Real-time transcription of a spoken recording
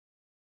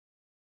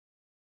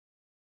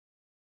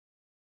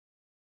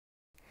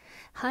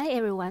Hi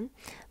everyone,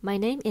 my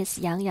name is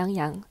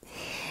Yang.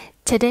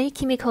 Today,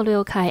 Kimiko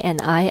Ryokai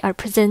and I are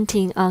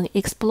presenting on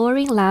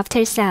exploring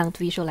laughter sound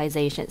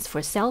visualizations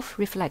for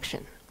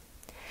self-reflection.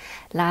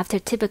 Laughter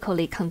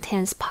typically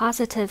contains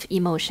positive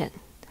emotion.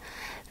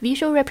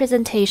 Visual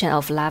representation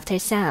of laughter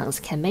sounds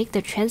can make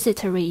the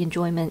transitory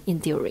enjoyment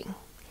enduring.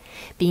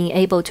 Being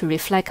able to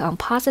reflect on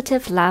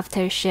positive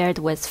laughter shared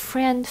with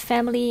friend,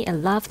 family,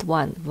 and loved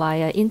one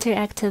via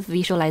interactive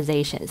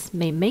visualizations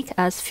may make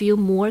us feel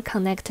more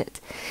connected,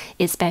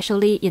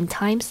 especially in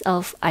times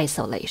of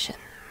isolation.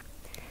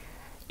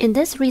 In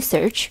this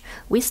research,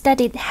 we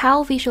studied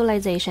how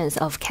visualizations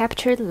of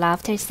captured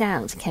laughter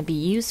sounds can be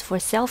used for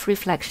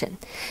self-reflection,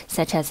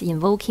 such as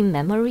invoking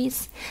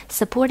memories,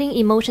 supporting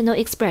emotional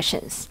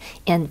expressions,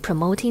 and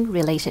promoting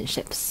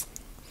relationships.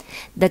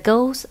 The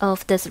goals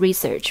of this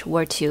research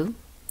were to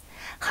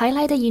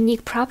highlight the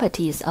unique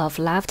properties of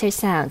laughter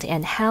sound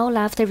and how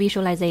laughter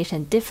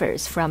visualization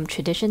differs from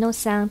traditional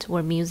sound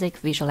or music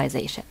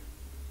visualization.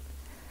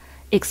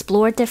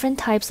 Explore different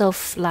types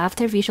of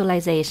laughter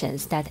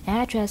visualizations that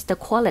address the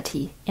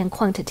quality and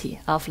quantity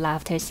of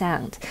laughter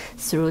sound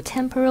through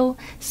temporal,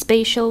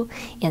 spatial,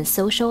 and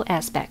social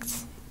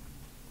aspects.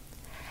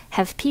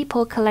 Have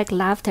people collect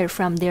laughter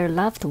from their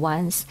loved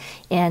ones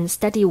and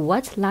study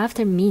what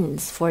laughter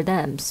means for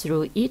them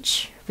through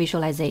each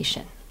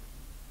visualization.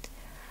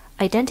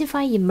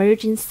 Identify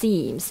emerging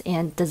themes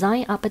and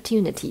design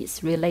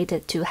opportunities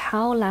related to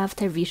how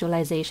laughter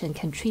visualization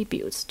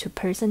contributes to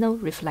personal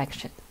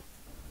reflection.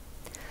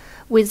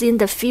 Within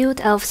the field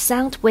of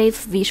sound wave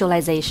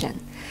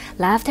visualization,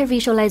 laughter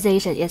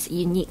visualization is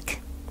unique.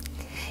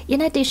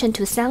 In addition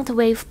to sound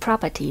wave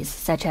properties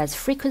such as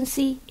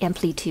frequency,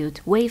 amplitude,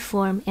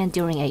 waveform, and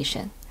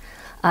duration,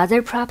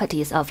 other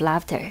properties of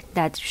laughter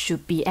that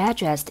should be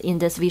addressed in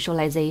this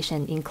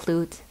visualization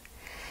include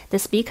the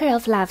speaker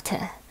of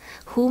laughter,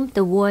 whom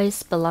the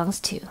voice belongs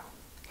to,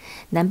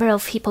 number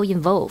of people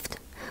involved,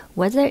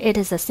 whether it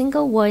is a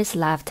single voice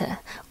laughter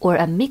or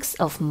a mix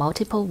of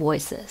multiple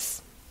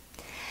voices,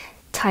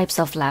 types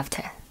of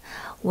laughter,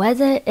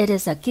 whether it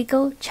is a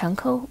giggle,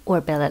 chuckle,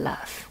 or belly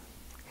laugh,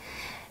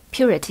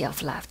 purity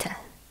of laughter,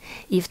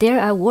 if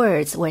there are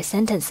words or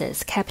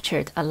sentences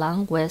captured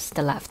along with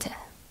the laughter.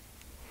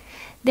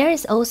 There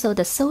is also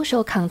the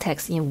social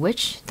context in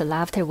which the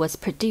laughter was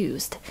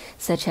produced,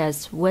 such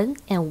as when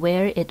and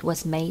where it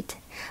was made,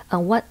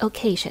 on what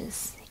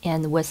occasions,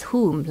 and with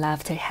whom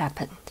laughter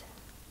happened.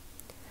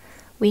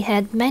 We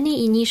had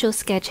many initial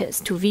sketches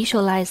to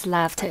visualize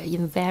laughter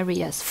in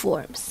various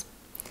forms.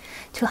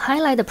 To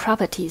highlight the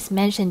properties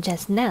mentioned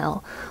just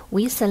now,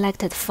 we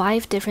selected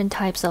 5 different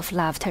types of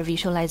laughter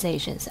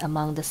visualizations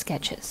among the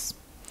sketches.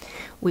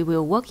 We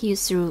will walk you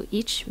through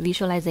each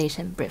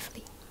visualization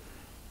briefly.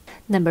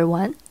 Number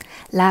 1.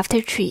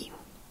 Laughter tree.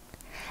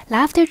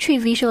 Laughter tree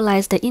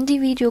visualizes the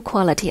individual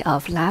quality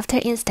of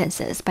laughter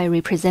instances by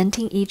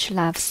representing each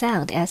laugh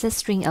sound as a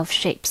string of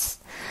shapes.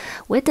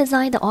 We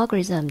designed the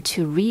algorithm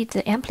to read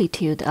the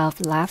amplitude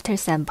of laughter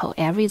sample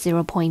every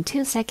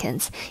 0.2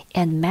 seconds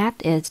and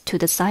mapped it to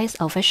the size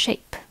of a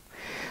shape.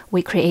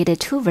 We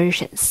created 2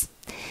 versions.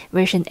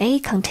 Version A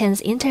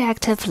contains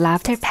interactive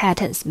laughter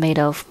patterns made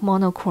of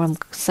monochrome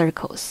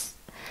circles.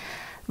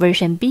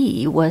 Version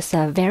B was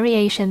a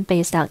variation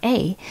based on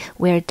A,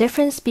 where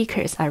different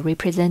speakers are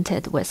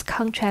represented with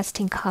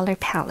contrasting color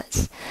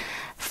palettes,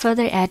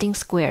 further adding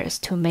squares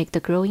to make the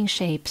growing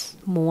shapes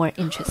more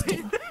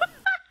interesting.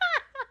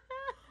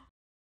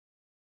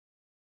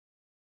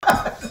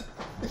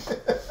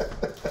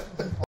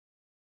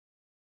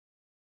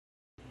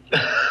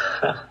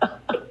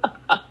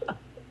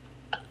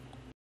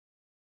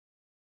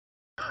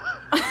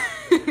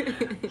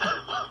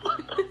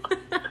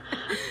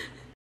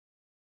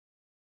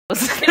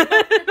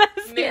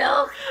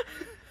 Milk.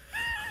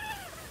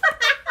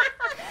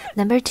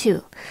 Number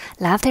 2.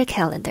 Laughter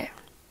calendar.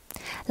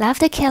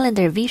 Laughter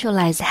calendar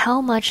visualizes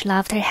how much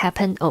laughter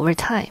happened over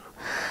time.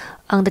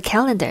 On the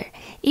calendar,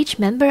 each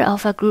member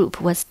of a group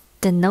was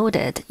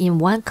denoted in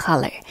one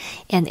color,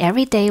 and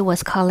every day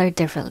was colored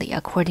differently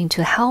according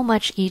to how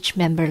much each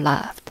member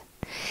laughed.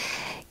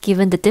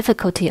 Given the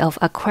difficulty of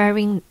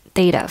acquiring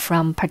data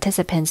from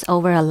participants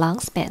over a long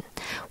span,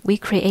 we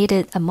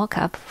created a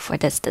mock-up for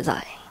this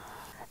design.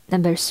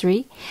 Number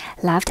 3.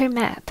 Laughter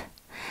map.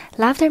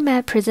 Laughter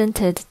map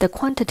presented the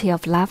quantity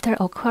of laughter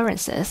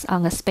occurrences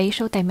on a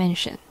spatial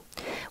dimension.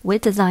 We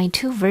designed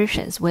 2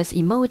 versions with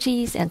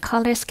emojis and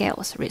color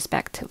scales,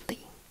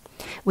 respectively.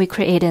 We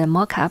created a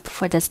mock-up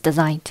for this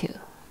design too.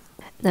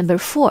 Number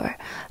 4.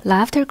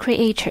 Laughter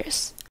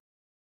creators.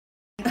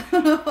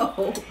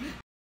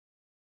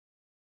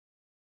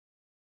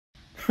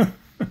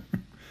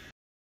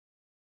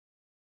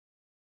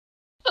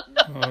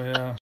 Oh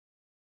yeah.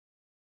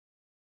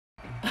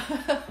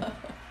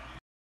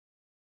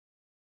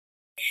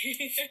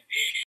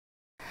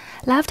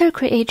 Laughter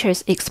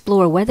creators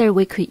explore whether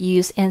we could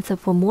use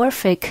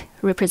anthropomorphic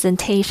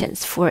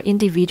representations for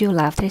individual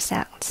laughter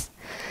sounds.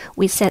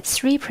 We set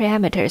 3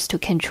 parameters to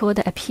control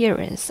the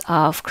appearance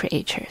of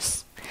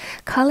creatures.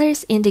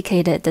 Colors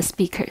indicated the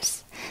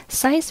speakers.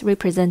 Size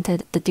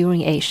represented the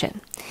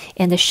duration,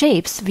 and the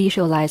shapes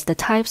visualized the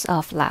types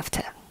of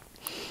laughter.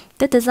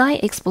 The design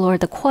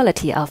explored the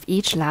quality of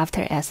each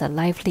laughter as a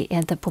lively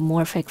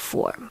anthropomorphic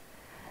form.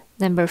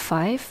 Number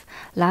 5.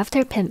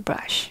 Laughter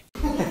Paintbrush.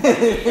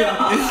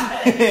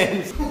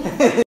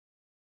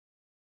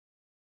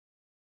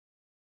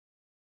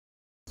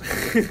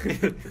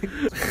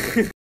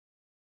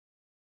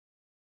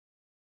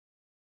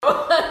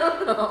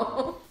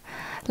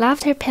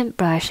 Laughter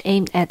Paintbrush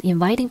aimed at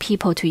inviting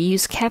people to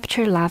use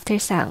capture laughter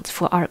sounds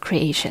for art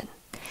creation.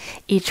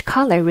 Each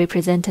color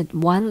represented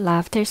one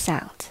laughter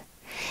sound.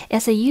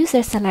 As a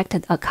user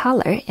selected a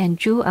color and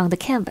drew on the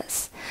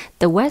canvas,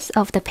 the width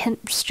of the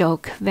paint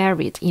stroke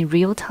varied in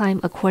real time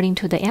according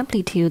to the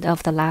amplitude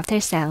of the laughter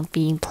sound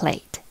being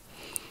played.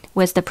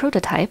 With the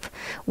prototype,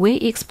 we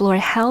explore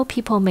how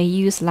people may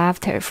use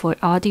laughter for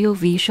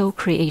audio-visual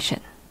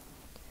creation.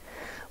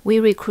 We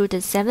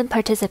recruited 7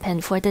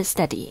 participants for the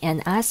study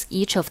and asked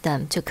each of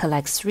them to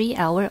collect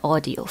 3-hour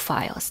audio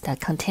files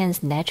that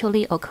contains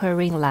naturally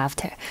occurring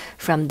laughter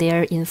from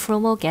their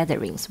informal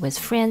gatherings with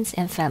friends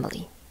and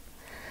family.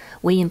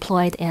 We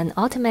employed an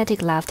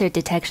automatic laughter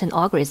detection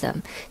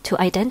algorithm to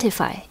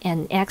identify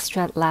and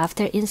extract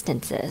laughter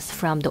instances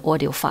from the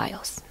audio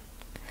files.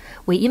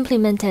 We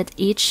implemented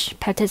each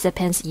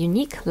participant's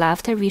unique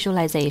laughter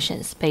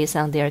visualizations based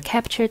on their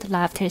captured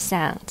laughter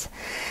sound.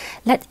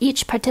 Let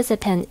each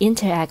participant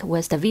interact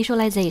with the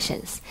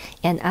visualizations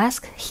and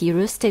ask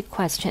heuristic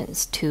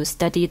questions to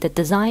study the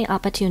design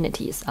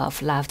opportunities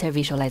of laughter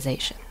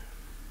visualization.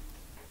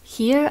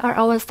 Here are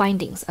our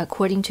findings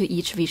according to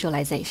each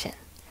visualization.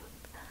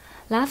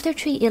 Laughter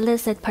tree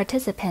elicits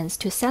participants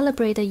to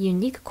celebrate the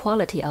unique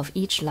quality of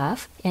each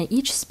laugh and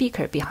each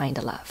speaker behind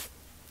the laugh.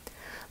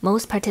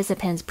 Most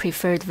participants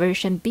preferred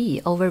version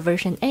B over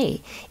version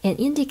A and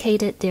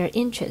indicated their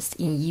interest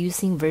in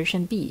using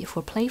version B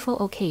for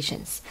playful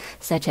occasions,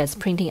 such as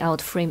printing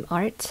out frame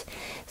art,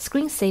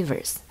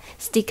 screensavers,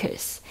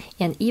 stickers,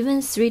 and even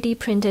 3D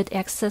printed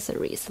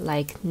accessories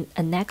like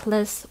a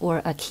necklace or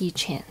a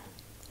keychain.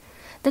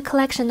 The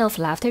collection of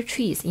laughter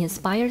trees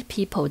inspired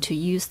people to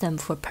use them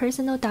for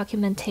personal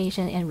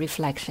documentation and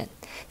reflection,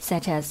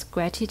 such as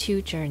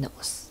gratitude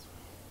journals.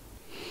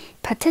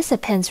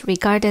 Participants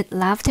regarded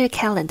laughter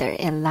calendar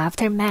and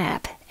laughter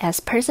map as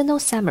personal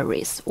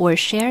summaries or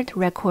shared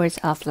records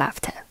of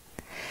laughter.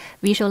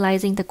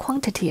 Visualizing the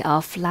quantity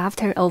of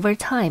laughter over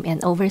time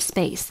and over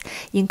space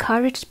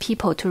encouraged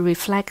people to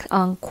reflect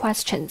on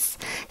questions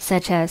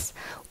such as,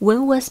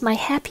 when was my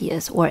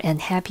happiest or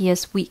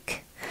unhappiest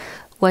week?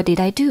 What did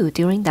I do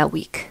during that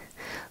week?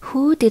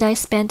 Who did I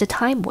spend the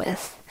time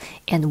with?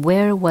 And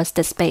where was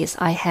the space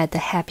I had the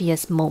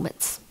happiest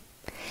moments?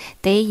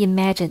 They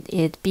imagined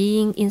it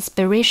being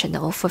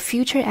inspirational for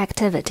future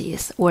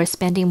activities or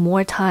spending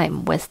more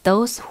time with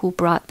those who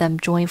brought them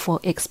joyful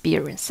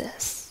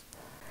experiences.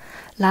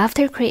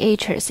 Laughter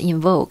creators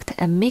invoked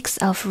a mix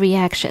of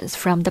reactions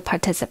from the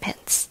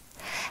participants.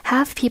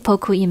 Half people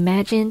could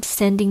imagine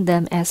sending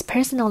them as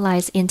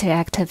personalized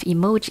interactive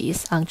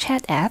emojis on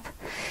chat app.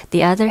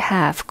 The other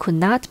half could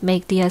not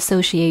make the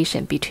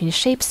association between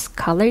shapes,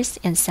 colors,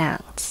 and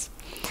sounds.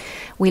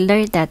 We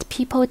learned that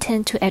people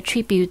tend to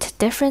attribute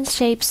different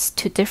shapes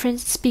to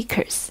different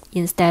speakers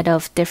instead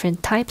of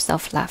different types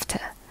of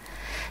laughter.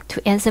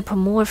 To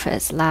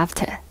anthropomorphize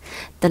laughter,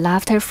 the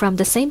laughter from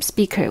the same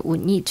speaker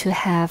would need to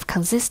have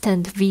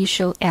consistent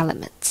visual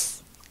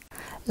elements.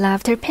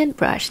 Laughter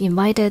Paintbrush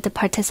invited the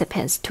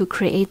participants to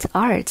create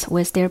art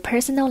with their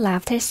personal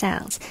laughter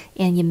sounds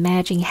and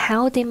imagine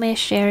how they may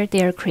share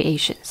their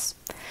creations.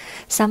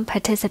 Some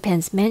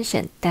participants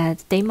mentioned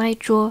that they might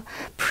draw,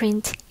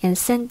 print, and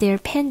send their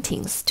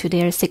paintings to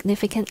their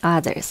significant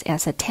others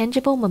as a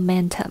tangible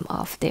momentum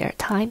of their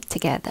time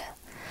together.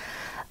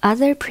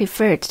 Others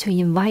preferred to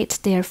invite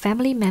their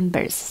family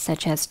members,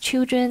 such as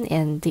children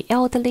and the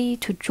elderly,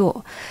 to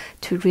draw,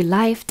 to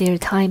relive their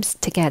times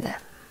together.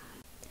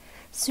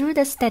 Through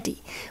the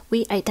study,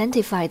 we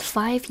identified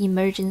 5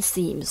 emerging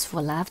themes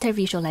for laughter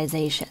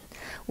visualization,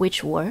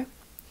 which were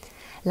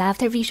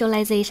laughter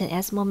visualization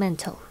as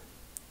momentum.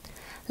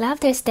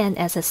 Laughter stands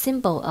as a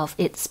symbol of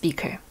its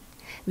speaker.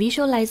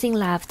 Visualizing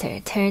laughter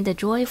turned the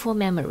joyful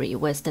memory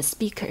with the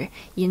speaker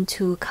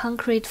into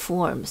concrete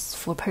forms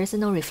for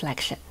personal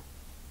reflection.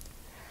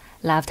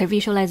 Laughter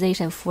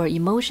visualization for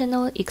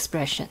emotional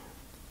expression.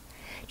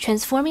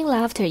 Transforming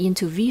laughter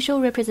into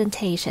visual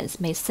representations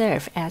may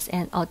serve as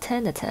an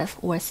alternative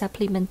or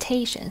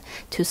supplementation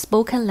to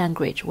spoken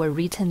language or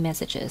written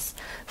messages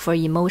for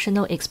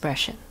emotional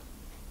expression.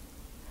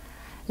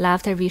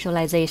 Laughter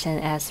visualization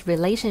as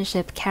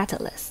relationship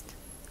catalyst.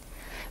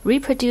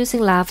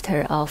 Reproducing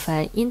laughter of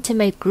an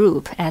intimate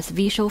group as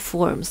visual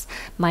forms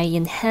might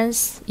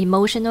enhance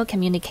emotional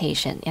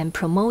communication and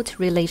promote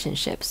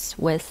relationships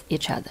with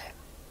each other.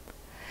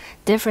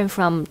 Different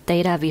from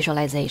data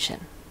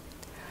visualization.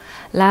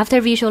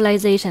 Laughter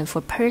visualization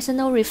for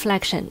personal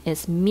reflection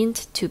is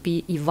meant to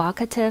be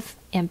evocative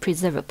and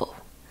preservable.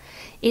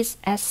 Its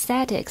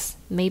aesthetics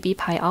may be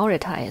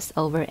prioritized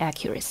over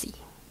accuracy.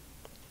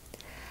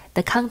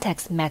 The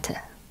context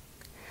matter.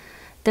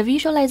 The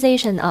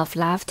visualization of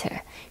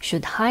laughter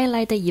should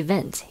highlight the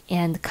event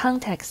and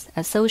context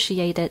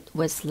associated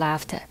with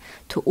laughter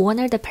to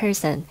honor the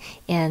person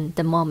and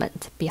the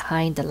moment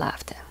behind the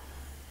laughter.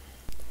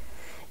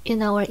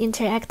 In our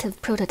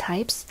interactive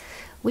prototypes,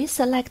 we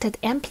selected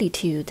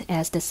amplitude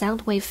as the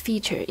sound wave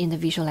feature in the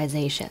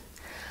visualization.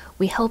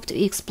 We hope to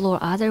explore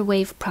other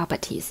wave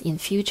properties in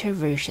future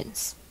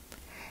versions.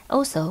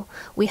 Also,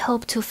 we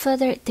hope to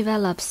further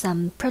develop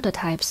some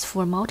prototypes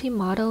for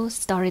multimodal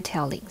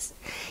storytellings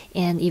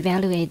and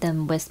evaluate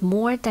them with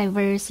more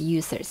diverse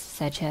users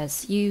such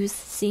as youth,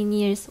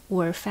 seniors,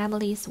 or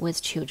families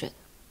with children.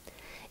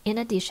 In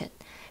addition,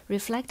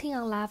 reflecting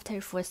on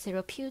laughter for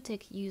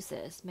therapeutic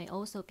uses may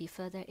also be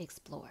further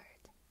explored.